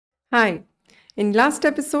Hi. In last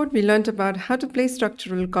episode, we learned about how to place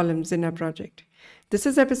structural columns in our project. This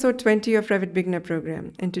is episode 20 of REVIT Beginner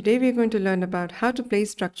Program, and today we're going to learn about how to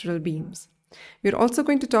place structural beams. We're also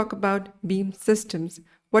going to talk about beam systems,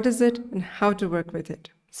 what is it and how to work with it.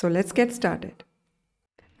 So let's get started.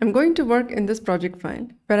 I'm going to work in this project file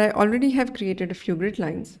where I already have created a few grid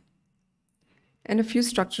lines and a few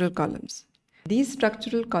structural columns. These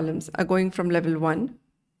structural columns are going from level 1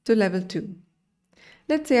 to level 2.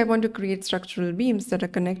 Let's say I want to create structural beams that are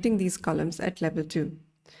connecting these columns at level 2.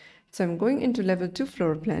 So I'm going into level 2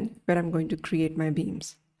 floor plan where I'm going to create my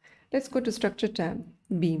beams. Let's go to Structure tab,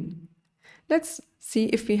 Beam. Let's see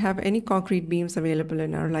if we have any concrete beams available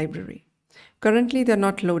in our library. Currently they're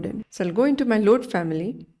not loaded. So I'll go into my load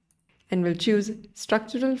family and we'll choose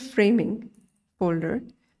Structural Framing folder.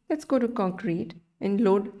 Let's go to Concrete and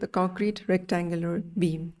load the Concrete Rectangular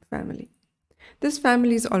Beam family. This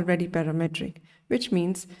family is already parametric, which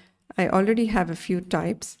means I already have a few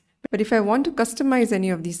types. But if I want to customize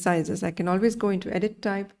any of these sizes, I can always go into Edit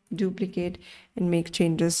Type, Duplicate, and make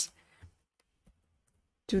changes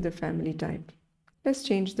to the family type. Let's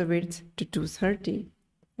change the width to 230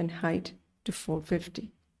 and height to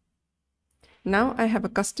 450. Now I have a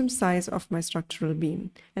custom size of my structural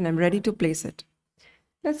beam and I'm ready to place it.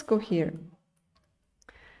 Let's go here.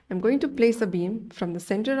 I'm going to place a beam from the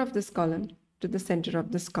center of this column to the center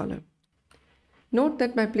of this column. Note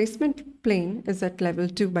that my placement plane is at level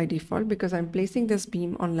 2 by default because I'm placing this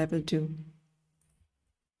beam on level 2.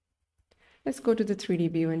 Let's go to the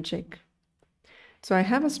 3D view and check. So I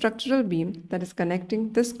have a structural beam that is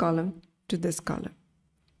connecting this column to this column.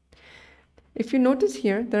 If you notice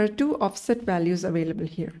here, there are two offset values available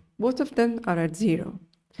here. Both of them are at 0.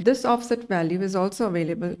 This offset value is also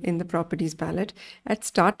available in the properties palette at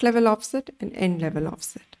start level offset and end level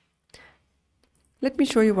offset. Let me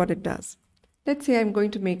show you what it does. Let's say I'm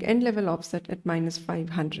going to make end level offset at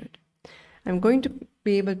 -500. I'm going to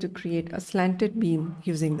be able to create a slanted beam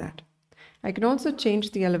using that. I can also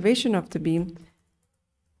change the elevation of the beam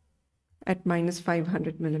at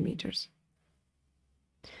 -500 millimeters.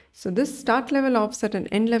 So this start level offset and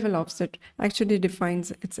end level offset actually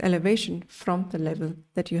defines its elevation from the level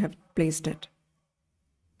that you have placed it.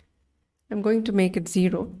 I'm going to make it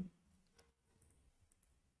 0.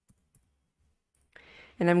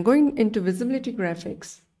 And I'm going into visibility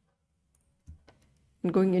graphics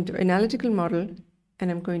and going into analytical model,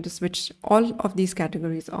 and I'm going to switch all of these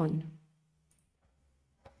categories on.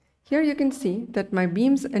 Here you can see that my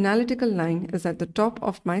beam's analytical line is at the top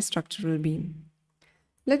of my structural beam.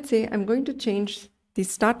 Let's say I'm going to change the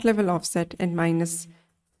start level offset and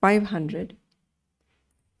 -500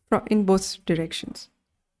 in both directions.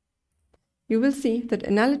 You will see that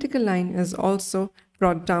analytical line is also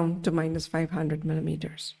brought down to -500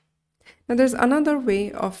 millimeters. Now there's another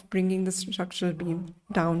way of bringing the structural beam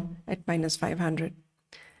down at -500.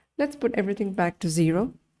 Let's put everything back to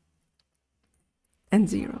 0 and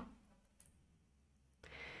 0.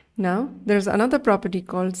 Now there's another property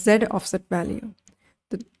called Z offset value.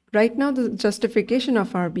 Right now the justification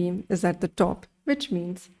of our beam is at the top, which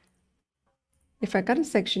means if I cut a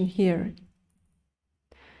section here,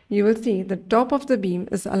 you will see the top of the beam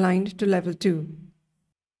is aligned to level 2.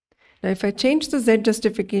 Now if I change the Z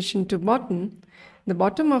justification to bottom, the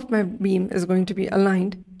bottom of my beam is going to be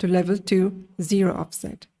aligned to level 2 0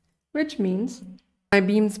 offset, which means my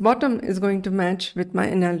beam's bottom is going to match with my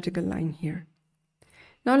analytical line here.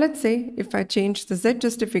 Now let's say if I change the Z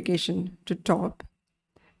justification to top,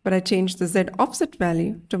 but I change the Z offset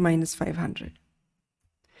value to -500.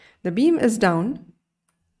 The beam is down,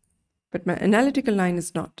 but my analytical line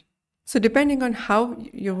is not. So depending on how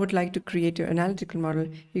you would like to create your analytical model,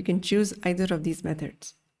 you can choose either of these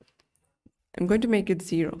methods. I'm going to make it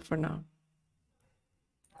 0 for now.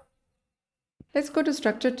 Let's go to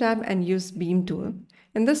Structure tab and use Beam tool.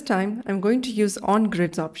 And this time I'm going to use On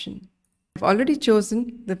Grids option. I've already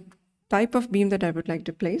chosen the type of beam that I would like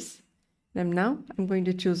to place. And now I'm going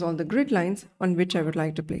to choose all the grid lines on which I would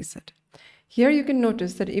like to place it. Here you can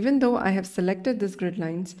notice that even though I have selected these grid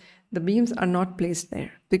lines, the beams are not placed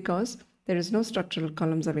there because there is no structural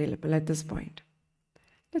columns available at this point.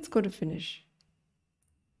 Let's go to Finish.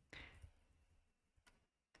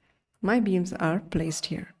 My beams are placed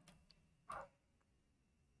here.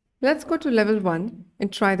 Let's go to level 1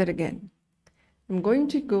 and try that again. I'm going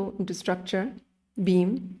to go into Structure,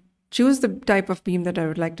 Beam, choose the type of beam that I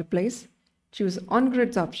would like to place, choose On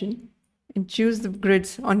Grids option, and choose the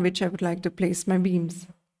grids on which I would like to place my beams.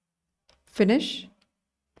 Finish.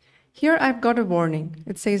 Here I've got a warning.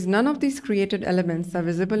 It says none of these created elements are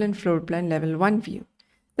visible in floor plan level 1 view.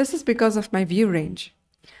 This is because of my view range.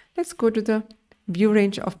 Let's go to the view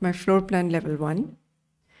range of my floor plan level 1.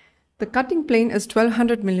 The cutting plane is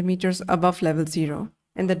 1200 millimeters above level 0,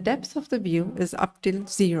 and the depth of the view is up till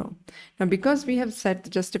 0. Now, because we have set the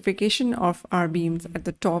justification of our beams at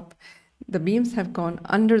the top, the beams have gone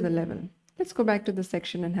under the level. Let's go back to the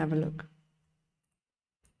section and have a look.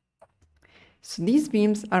 So these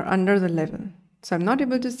beams are under the level. So I'm not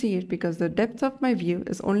able to see it because the depth of my view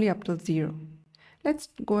is only up till 0. Let's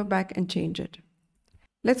go back and change it.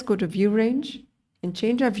 Let's go to view range and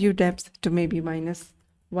change our view depth to maybe minus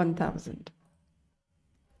 1000.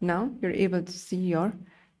 Now you're able to see your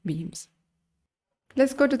beams.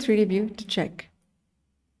 Let's go to 3D view to check.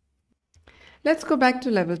 Let's go back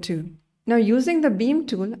to level 2. Now, using the beam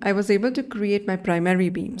tool, I was able to create my primary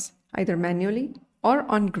beams, either manually or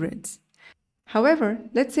on grids. However,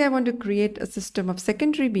 let's say I want to create a system of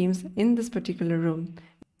secondary beams in this particular room.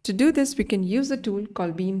 To do this, we can use a tool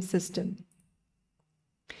called beam system.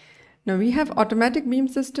 Now we have automatic beam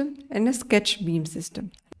system and a sketch beam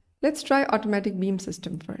system. Let's try automatic beam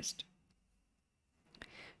system first.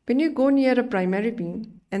 When you go near a primary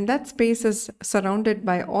beam and that space is surrounded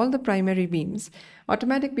by all the primary beams,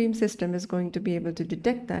 automatic beam system is going to be able to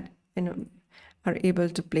detect that and are able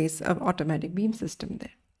to place an automatic beam system there.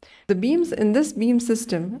 The beams in this beam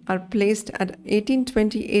system are placed at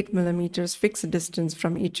 1828 millimeters fixed distance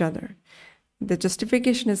from each other. The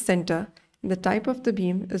justification is center, and the type of the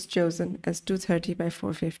beam is chosen as 230 by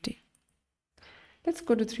 450. Let's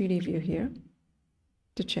go to 3D view here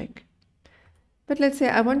to check. But let's say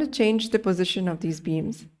I want to change the position of these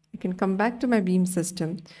beams. I can come back to my beam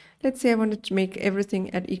system. Let's say I want to make everything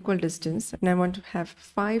at equal distance, and I want to have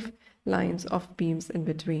 5 lines of beams in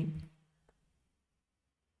between.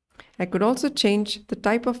 I could also change the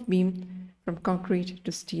type of beam from concrete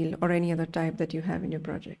to steel or any other type that you have in your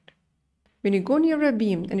project. When you go near a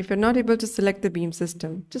beam and if you're not able to select the beam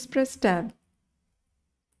system, just press Tab.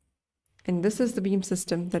 And this is the beam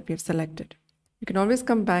system that we have selected. You can always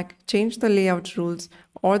come back, change the layout rules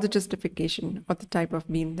or the justification or the type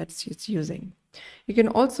of beam that it's using. You can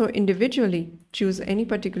also individually choose any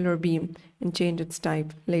particular beam and change its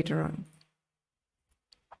type later on.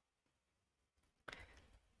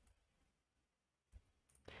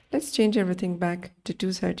 Let's change everything back to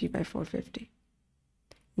 230 by 450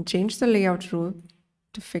 and change the layout rule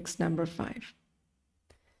to fixed number 5.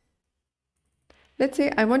 Let's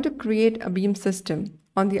say I want to create a beam system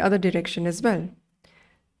on the other direction as well.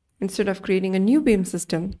 Instead of creating a new beam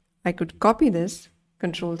system, I could copy this,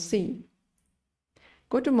 Control C,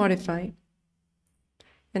 go to Modify,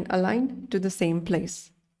 and align to the same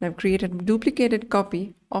place. And I've created a duplicated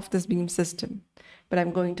copy of this beam system, but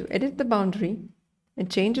I'm going to edit the boundary and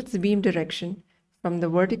change its beam direction from the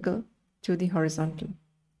vertical to the horizontal.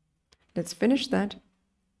 Let's finish that.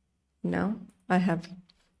 Now I have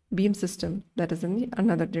beam system that is in the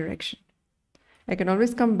another direction. I can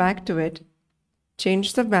always come back to it,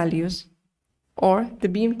 change the values or the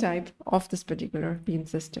beam type of this particular beam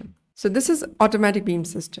system. So this is automatic beam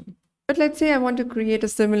system. But let's say I want to create a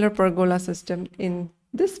similar pergola system in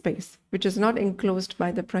this space, which is not enclosed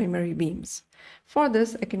by the primary beams. For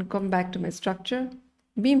this, I can come back to my structure,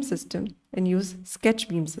 beam system, and use sketch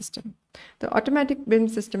beam system. The automatic beam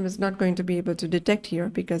system is not going to be able to detect here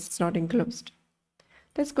because it's not enclosed.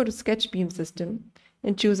 Let's go to sketch beam system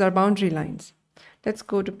and choose our boundary lines. Let's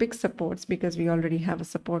go to pick supports because we already have a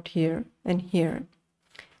support here and here.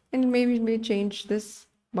 And maybe we change this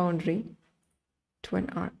boundary to an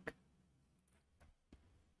arc.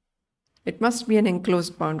 It must be an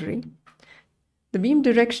enclosed boundary. The beam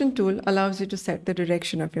direction tool allows you to set the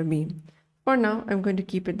direction of your beam. For now, I'm going to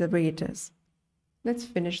keep it the way it is. Let's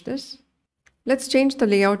finish this. Let's change the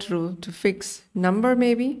layout rule to fix number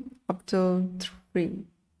maybe up till 3.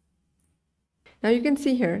 Now you can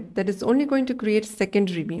see here that it's only going to create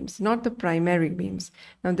secondary beams, not the primary beams.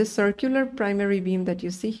 Now this circular primary beam that you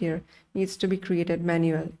see here needs to be created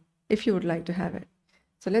manually if you would like to have it.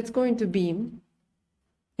 So let's go into beam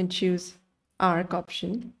and choose arc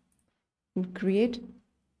option and create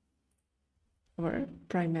our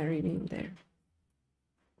primary beam there.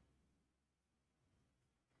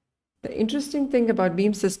 The interesting thing about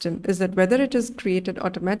beam system is that whether it is created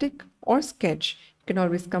automatic or sketch, you can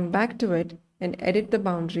always come back to it and edit the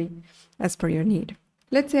boundary as per your need.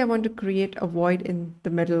 Let's say I want to create a void in the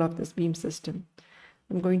middle of this beam system.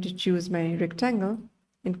 I'm going to choose my rectangle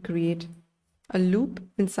and create a loop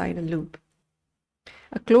inside a loop.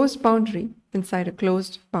 A closed boundary inside a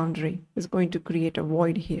closed boundary is going to create a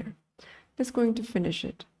void here. Let's going to finish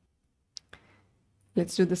it.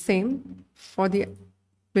 Let's do the same for the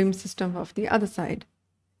beam system of the other side.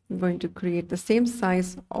 I'm going to create the same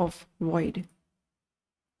size of void.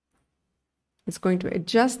 It's going to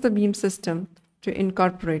adjust the beam system to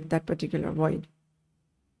incorporate that particular void.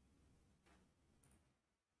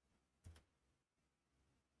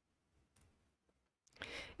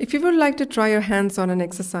 If you would like to try your hands on an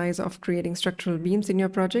exercise of creating structural beams in your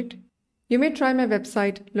project, you may try my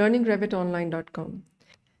website learningrevitonline.com.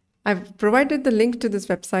 I've provided the link to this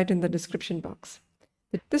website in the description box.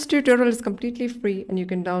 This tutorial is completely free and you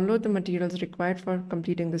can download the materials required for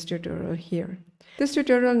completing this tutorial here. This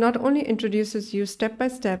tutorial not only introduces you step by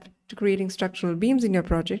step to creating structural beams in your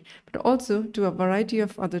project, but also to a variety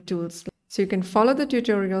of other tools. So you can follow the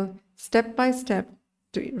tutorial step by step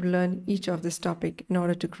to learn each of this topic in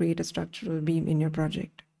order to create a structural beam in your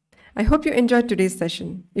project. I hope you enjoyed today's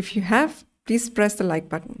session. If you have, please press the like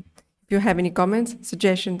button. If you have any comments,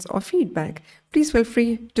 suggestions, or feedback, please feel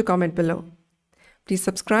free to comment below. Please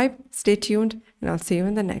subscribe, stay tuned, and I'll see you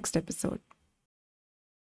in the next episode.